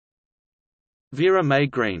Vera Mae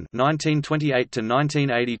Green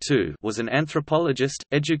 (1928–1982) was an anthropologist,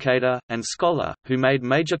 educator, and scholar who made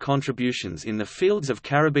major contributions in the fields of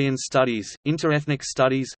Caribbean studies, interethnic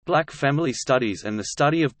studies, black family studies, and the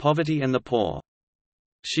study of poverty and the poor.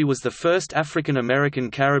 She was the first African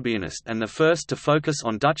American Caribbeanist and the first to focus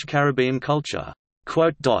on Dutch Caribbean culture.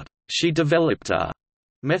 She developed a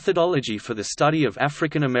methodology for the study of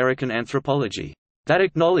African American anthropology that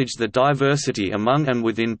acknowledged the diversity among and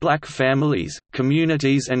within black families,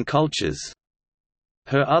 communities and cultures.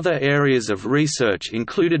 Her other areas of research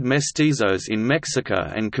included mestizos in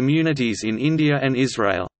Mexico and communities in India and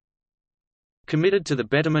Israel. Committed to the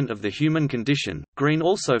betterment of the human condition, Green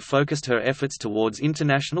also focused her efforts towards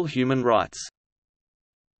international human rights.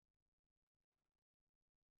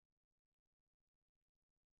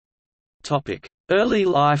 Early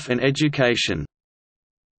life and education.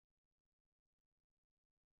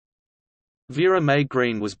 Vera Mae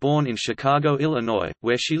Green was born in Chicago, Illinois,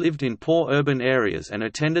 where she lived in poor urban areas and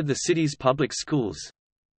attended the city's public schools.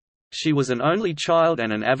 She was an only child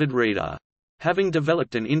and an avid reader. Having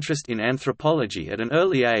developed an interest in anthropology at an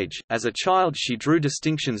early age, as a child she drew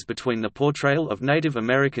distinctions between the portrayal of Native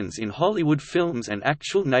Americans in Hollywood films and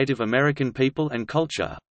actual Native American people and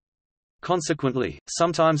culture. Consequently,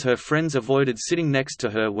 sometimes her friends avoided sitting next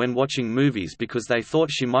to her when watching movies because they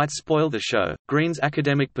thought she might spoil the show. Green's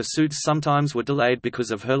academic pursuits sometimes were delayed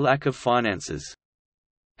because of her lack of finances.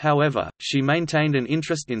 However, she maintained an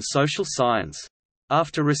interest in social science.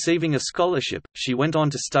 After receiving a scholarship, she went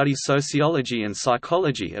on to study sociology and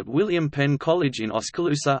psychology at William Penn College in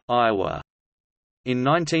Oskaloosa, Iowa. In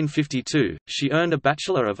 1952, she earned a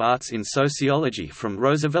Bachelor of Arts in Sociology from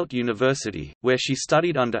Roosevelt University, where she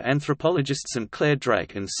studied under anthropologist St. Clair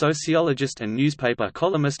Drake and sociologist and newspaper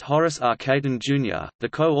columnist Horace R. Caton, Jr., the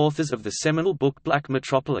co-authors of the seminal book Black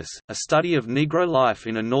Metropolis, a study of Negro life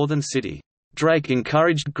in a northern city. Drake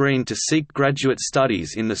encouraged Green to seek graduate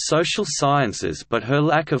studies in the social sciences, but her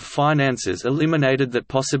lack of finances eliminated that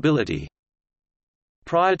possibility.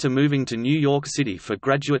 Prior to moving to New York City for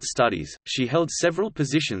graduate studies, she held several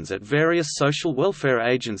positions at various social welfare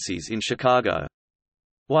agencies in Chicago.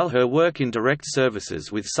 While her work in direct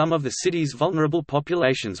services with some of the city's vulnerable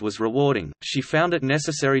populations was rewarding, she found it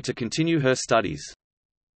necessary to continue her studies.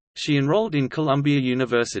 She enrolled in Columbia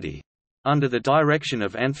University. Under the direction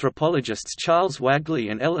of anthropologists Charles Wagley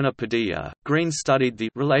and Eleanor Padilla, Green studied the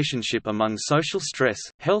relationship among social stress,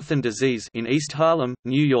 health and disease in East Harlem,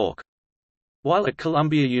 New York. While at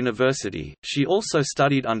Columbia University, she also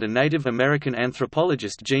studied under Native American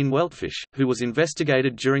anthropologist Gene Weltfish, who was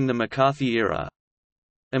investigated during the McCarthy era.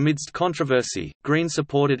 Amidst controversy, Green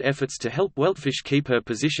supported efforts to help Weltfish keep her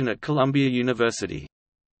position at Columbia University.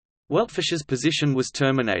 Weltfish's position was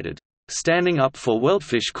terminated. Standing up for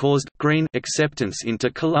Weltfish caused Green acceptance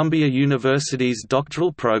into Columbia University's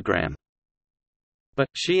doctoral program. But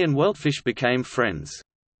she and Weltfish became friends.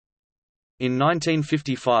 In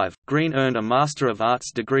 1955, Green earned a Master of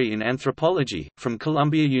Arts degree in anthropology, from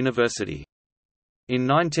Columbia University. In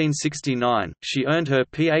 1969, she earned her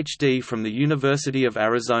Ph.D. from the University of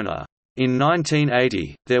Arizona. In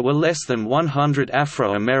 1980, there were less than 100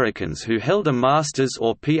 Afro-Americans who held a master's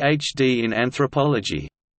or Ph.D. in anthropology.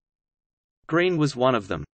 Green was one of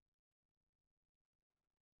them.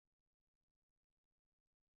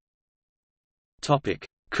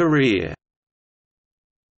 Career.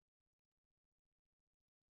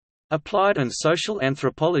 Applied and social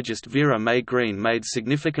anthropologist Vera Mae Green made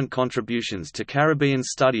significant contributions to Caribbean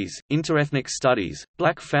studies, interethnic studies,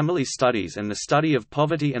 black family studies, and the study of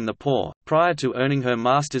poverty and the poor. Prior to earning her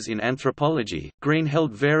master's in anthropology, Green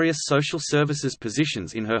held various social services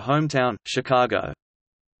positions in her hometown, Chicago.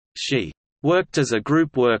 She worked as a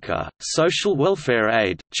group worker, social welfare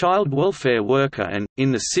aide, child welfare worker and,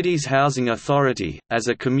 in the city's housing authority, as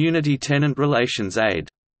a community tenant relations aide.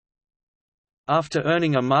 After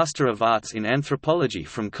earning a Master of Arts in Anthropology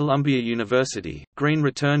from Columbia University, Green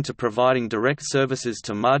returned to providing direct services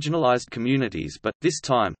to marginalized communities, but, this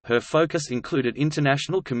time, her focus included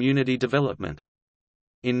international community development.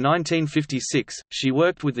 In 1956, she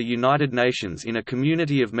worked with the United Nations in a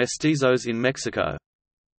community of mestizos in Mexico.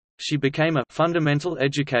 She became a fundamental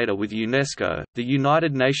educator with UNESCO, the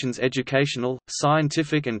United Nations educational,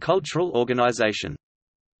 scientific and cultural organization.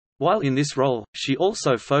 While in this role, she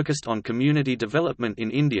also focused on community development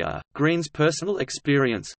in India. Green's personal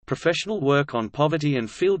experience, professional work on poverty and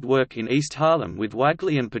field work in East Harlem with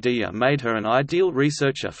Wagley and Padilla made her an ideal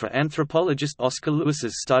researcher for anthropologist Oscar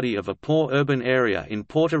Lewis's study of a poor urban area in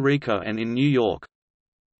Puerto Rico and in New York.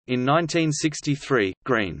 In 1963,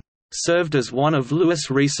 Green served as one of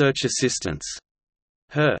Lewis' research assistants.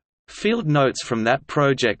 Her Field notes from that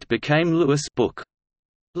project became Lewis' book,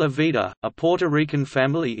 La Vida, a Puerto Rican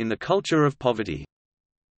family in the culture of poverty.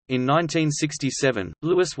 In 1967,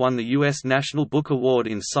 Lewis won the U.S. National Book Award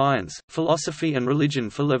in Science, Philosophy and Religion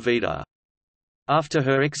for La Vida. After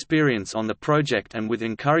her experience on the project and with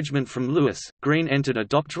encouragement from Lewis, Green entered a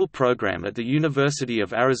doctoral program at the University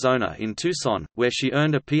of Arizona in Tucson, where she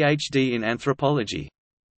earned a Ph.D. in anthropology.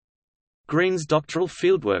 Green's doctoral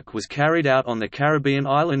fieldwork was carried out on the Caribbean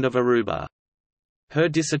island of Aruba. Her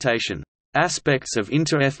dissertation, "Aspects of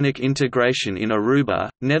Interethnic Integration in Aruba,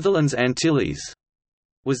 Netherlands Antilles,"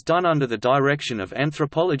 was done under the direction of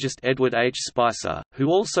anthropologist Edward H. Spicer, who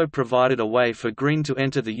also provided a way for Green to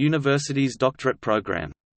enter the university's doctorate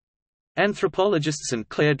program. Anthropologist St.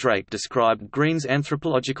 Clair Drake described Green's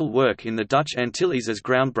anthropological work in the Dutch Antilles as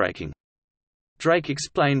groundbreaking. Drake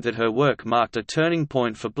explained that her work marked a turning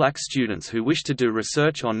point for black students who wished to do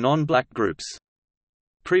research on non-black groups.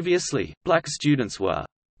 Previously, black students were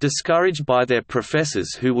discouraged by their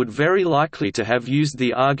professors who would very likely to have used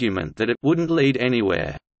the argument that it wouldn't lead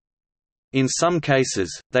anywhere. In some cases,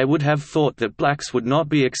 they would have thought that blacks would not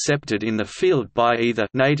be accepted in the field by either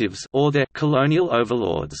natives or their colonial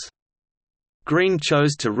overlords. Green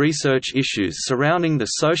chose to research issues surrounding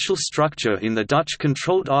the social structure in the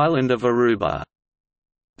Dutch-controlled island of Aruba.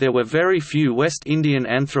 There were very few West Indian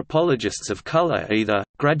anthropologists of color either.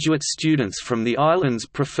 Graduate students from the islands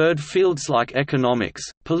preferred fields like economics,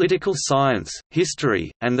 political science,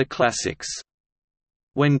 history, and the classics.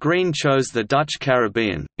 When Green chose the Dutch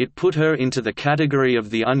Caribbean, it put her into the category of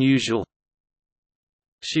the unusual.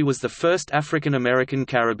 She was the first African American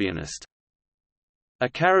Caribbeanist. A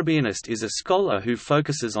Caribbeanist is a scholar who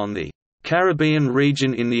focuses on the Caribbean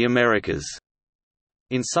region in the Americas.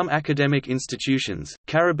 In some academic institutions,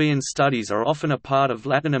 Caribbean studies are often a part of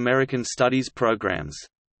Latin American studies programs.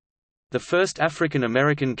 The first African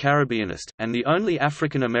American Caribbeanist, and the only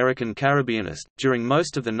African American Caribbeanist, during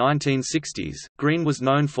most of the 1960s, Green was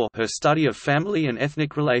known for her study of family and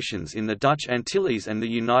ethnic relations in the Dutch Antilles and the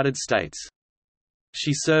United States.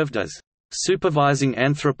 She served as supervising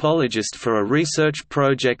anthropologist for a research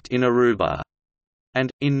project in Aruba. And,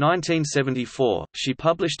 in 1974, she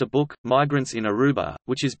published a book, Migrants in Aruba,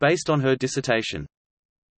 which is based on her dissertation.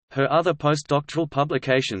 Her other postdoctoral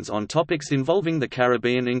publications on topics involving the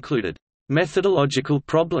Caribbean included, "Methodological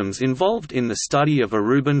Problems Involved in the Study of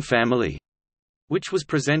Aruban Family," which was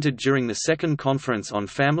presented during the Second Conference on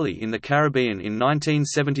Family in the Caribbean in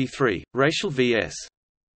 1973, Racial vs.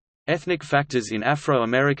 Ethnic Factors in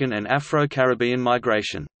Afro-American and Afro-Caribbean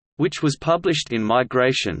Migration, which was published in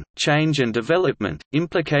Migration, Change and Development,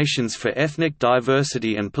 Implications for Ethnic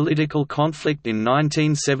Diversity and Political Conflict in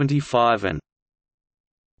 1975 and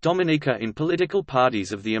Dominica in Political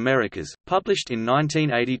Parties of the Americas, published in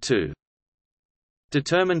 1982.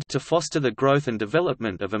 Determined to foster the growth and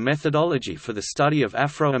development of a methodology for the study of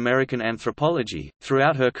Afro-American anthropology,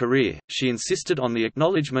 throughout her career, she insisted on the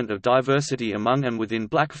acknowledgement of diversity among and within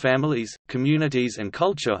black families, communities and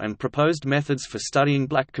culture and proposed methods for studying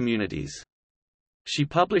black communities. She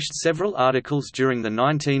published several articles during the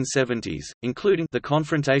 1970s, including The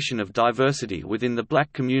Confrontation of Diversity Within the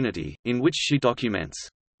Black Community, in which she documents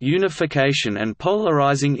unification and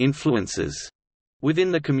polarizing influences within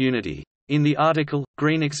the community. In the article,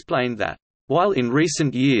 Green explained that, while in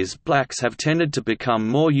recent years blacks have tended to become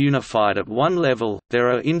more unified at one level, there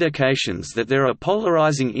are indications that there are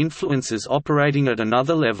polarizing influences operating at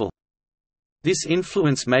another level. This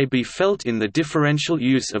influence may be felt in the differential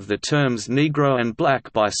use of the terms Negro and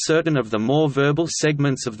black by certain of the more verbal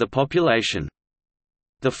segments of the population.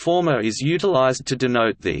 The former is utilized to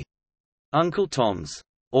denote the Uncle Toms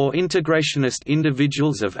or integrationist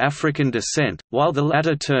individuals of African descent, while the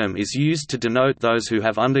latter term is used to denote those who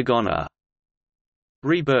have undergone a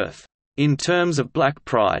rebirth. In terms of black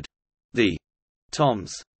pride, the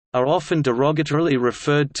Toms are often derogatorily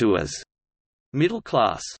referred to as middle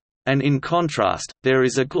class, and in contrast, there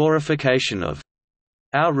is a glorification of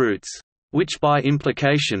our roots, which by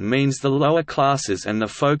implication means the lower classes and the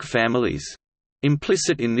folk families.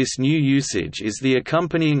 Implicit in this new usage is the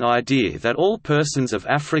accompanying idea that all persons of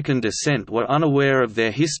African descent were unaware of their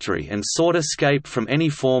history and sought escape from any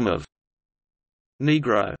form of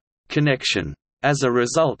Negro connection. As a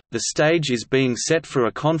result, the stage is being set for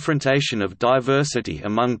a confrontation of diversity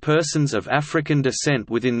among persons of African descent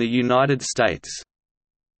within the United States.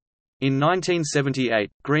 In 1978,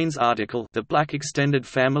 Green's article The Black Extended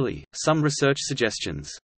Family, Some Research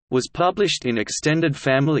Suggestions was published in Extended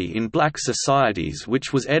Family in Black Societies,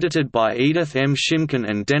 which was edited by Edith M. Shimkin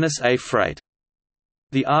and Dennis A. Freight.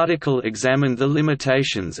 The article examined the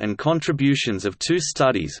limitations and contributions of two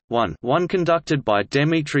studies, one conducted by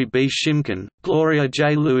Dmitry B. Shimkin, Gloria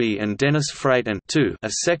J. Louis and Dennis Freight, and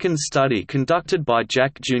a second study conducted by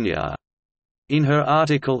Jack Jr. In her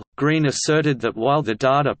article, Green asserted that while the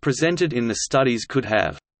data presented in the studies could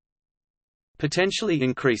have potentially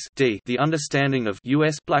increase the understanding of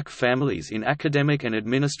U.S. black families in academic and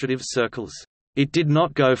administrative circles, it did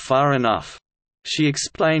not go far enough. She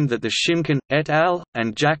explained that the Shimkin, et al.,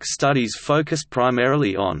 and Jack studies focused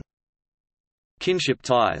primarily on kinship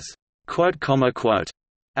ties,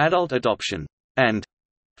 adult adoption, and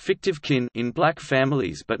fictive kin in black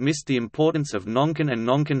families, but missed the importance of non-kin and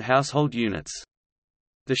non-kin household units.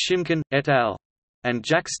 The Shimkin, et al. And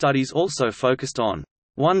Jack studies also focused on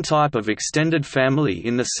one type of extended family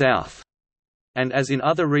in the South. And as in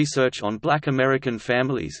other research on black American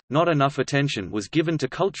families, not enough attention was given to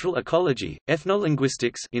cultural ecology,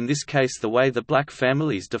 ethnolinguistics, in this case the way the black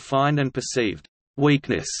families defined and perceived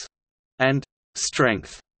weakness and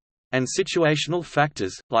strength, and situational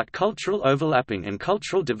factors, like cultural overlapping and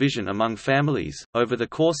cultural division among families. Over the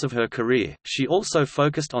course of her career, she also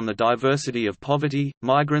focused on the diversity of poverty,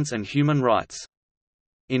 migrants, and human rights.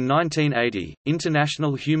 In 1980,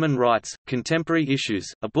 International Human Rights, Contemporary Issues,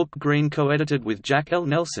 a book Green co-edited with Jack L.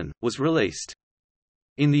 Nelson, was released.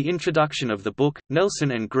 In the introduction of the book,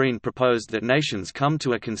 Nelson and Green proposed that nations come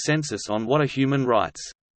to a consensus on what are human rights.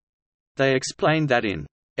 They explained that in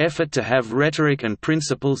effort to have rhetoric and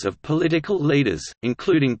principles of political leaders,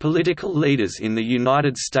 including political leaders in the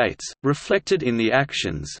United States, reflected in the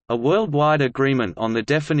actions, a worldwide agreement on the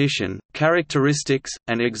definition, characteristics,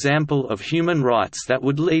 and example of human rights that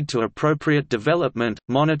would lead to appropriate development,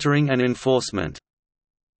 monitoring and enforcement.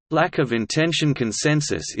 Lack of intention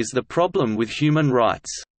consensus is the problem with human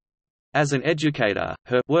rights. As an educator,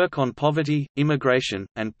 her work on poverty, immigration,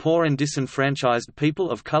 and poor and disenfranchised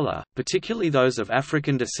people of color, particularly those of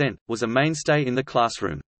African descent, was a mainstay in the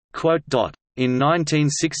classroom. In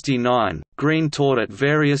 1969, Green taught at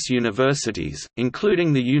various universities,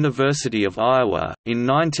 including the University of Iowa, in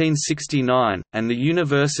 1969, and the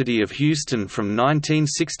University of Houston from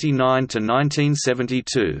 1969 to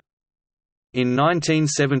 1972. In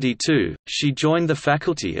 1972, she joined the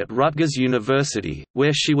faculty at Rutgers University,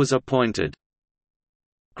 where she was appointed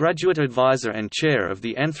graduate advisor and chair of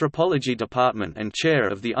the anthropology department and chair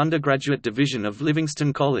of the undergraduate division of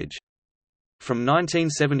Livingston College. From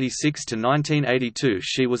 1976 to 1982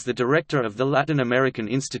 she was the director of the Latin American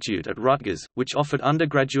Institute at Rutgers, which offered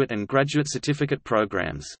undergraduate and graduate certificate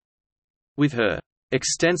programs. With her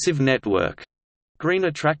extensive network, Green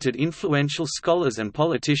attracted influential scholars and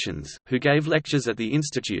politicians, who gave lectures at the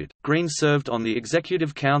institute. Green served on the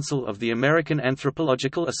Executive Council of the American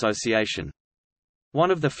Anthropological Association.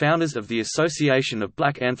 One of the founders of the Association of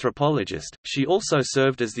Black Anthropologists, she also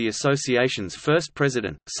served as the association's first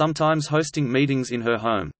president, sometimes hosting meetings in her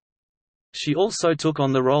home. She also took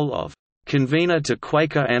on the role of convener to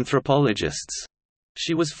Quaker anthropologists.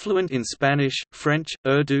 She was fluent in Spanish, French,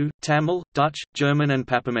 Urdu, Tamil, Dutch, German and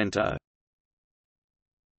Papiamento.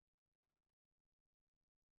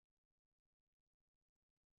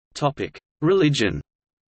 Religion.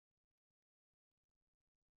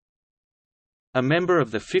 A member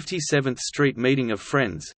of the 57th Street Meeting of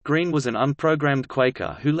Friends, Green was an unprogrammed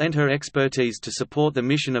Quaker who lent her expertise to support the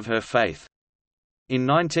mission of her faith. In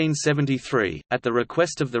 1973, at the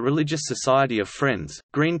request of the Religious Society of Friends,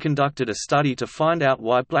 Green conducted a study to find out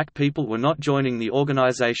why black people were not joining the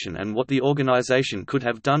organization and what the organization could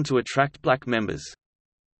have done to attract black members.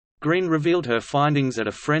 Green revealed her findings at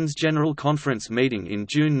a Friends General Conference meeting in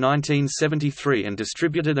June 1973 and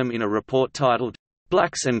distributed them in a report titled,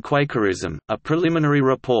 "Blacks and Quakerism, a Preliminary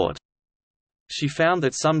Report." She found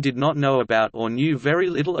that some did not know about or knew very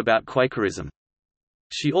little about Quakerism.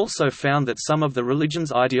 She also found that some of the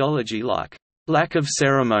religion's ideology like, "lack of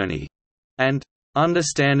ceremony," and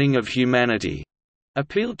 "understanding of humanity,"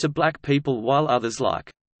 appealed to black people while others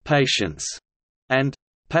like, "patience," and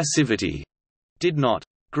 "passivity," did not.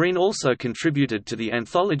 Green also contributed to the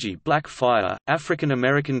anthology Black Fire, African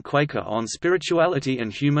American Quaker on Spirituality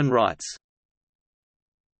and Human Rights.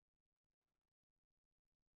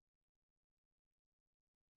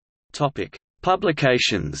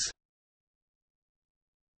 Publications.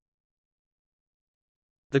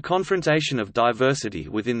 The Confrontation of Diversity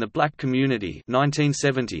Within the Black Community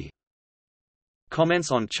 1970. Comments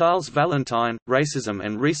on Charles Valentine, Racism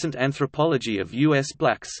and Recent Anthropology of U.S.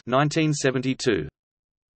 Blacks 1972.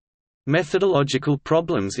 Methodological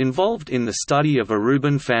problems involved in the study of a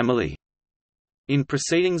Reuben family. In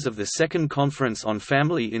Proceedings of the Second Conference on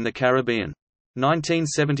Family in the Caribbean.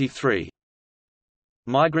 1973.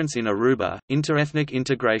 Migrants in Aruba, Interethnic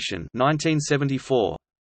Integration 1974.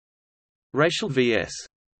 Racial vs.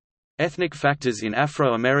 Ethnic Factors in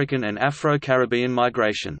Afro-American and Afro-Caribbean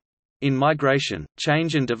Migration. In Migration,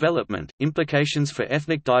 Change and Development, Implications for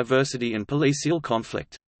Ethnic Diversity and Policial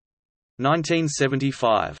Conflict.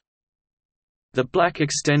 1975. The Black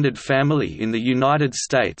Extended Family in the United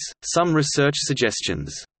States, Some Research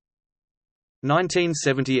Suggestions.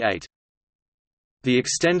 1978. The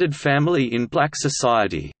Extended Family in Black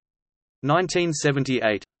Society.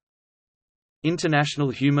 1978.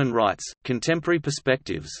 International Human Rights, Contemporary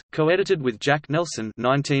Perspectives, co-edited with Jack Nelson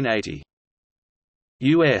 1980.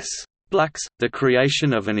 U.S. Blacks, The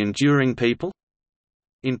Creation of an Enduring People?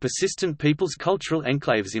 In Persistent Peoples' Cultural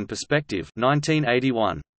Enclaves in Perspective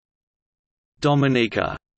 1981.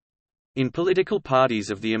 Dominica. In Political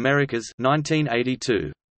Parties of the Americas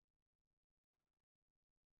 1982.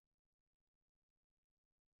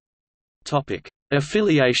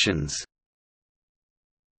 Affiliations.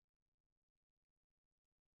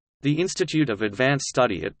 The Institute of Advanced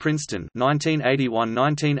Study at Princeton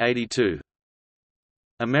 1981–1982.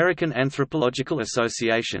 American Anthropological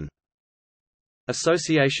Association.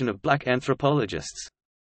 Association of Black Anthropologists.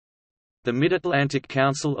 The Mid-Atlantic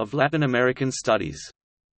Council of Latin American Studies.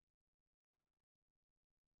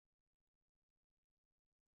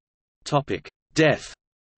 Death.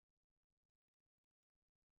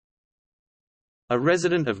 A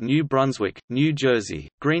resident of New Brunswick, New Jersey,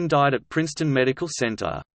 Green died at Princeton Medical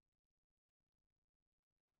Center.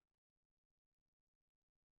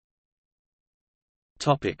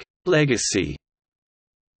 Legacy.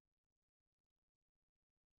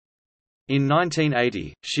 In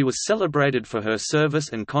 1980, she was celebrated for her service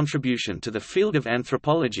and contribution to the field of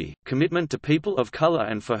anthropology, commitment to people of color,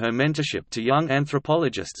 and for her mentorship to young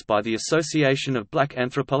anthropologists by the Association of Black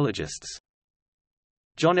Anthropologists.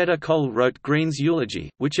 Johnetta Cole wrote Green's eulogy,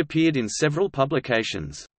 which appeared in several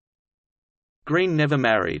publications. Green never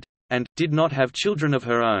married, and did not have children of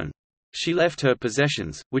her own. She left her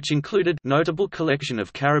possessions, which included notable collection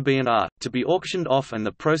of Caribbean art, to be auctioned off and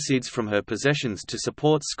the proceeds from her possessions to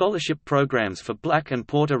support scholarship programs for Black and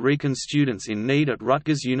Puerto Rican students in need at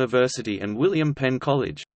Rutgers University and William Penn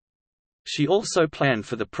College. She also planned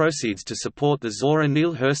for the proceeds to support the Zora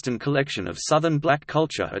Neale Hurston collection of Southern Black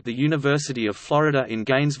culture at the University of Florida in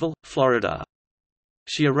Gainesville, Florida.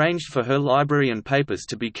 She arranged for her library and papers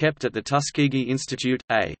to be kept at the Tuskegee Institute.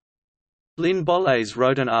 Lynn Bollés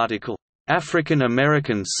wrote an article, "African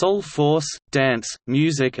American Soul Force, Dance,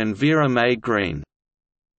 Music and Vera Mae Green",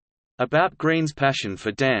 about Green's passion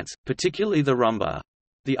for dance, particularly the rumba.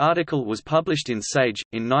 The article was published in Sage,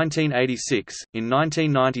 in 1986. In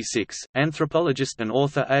 1996, anthropologist and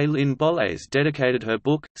author Lynn Bollés dedicated her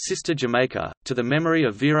book, Sister Jamaica, to the memory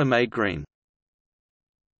of Vera Mae Green.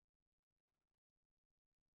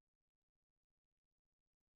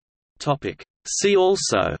 See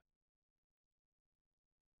also: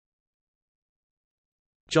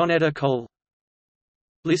 Johnetta Cole,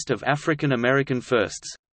 List of African American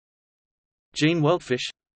firsts, Gene Weltfish,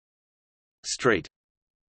 Street.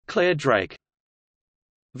 Claire Drake.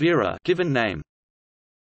 Vera given name.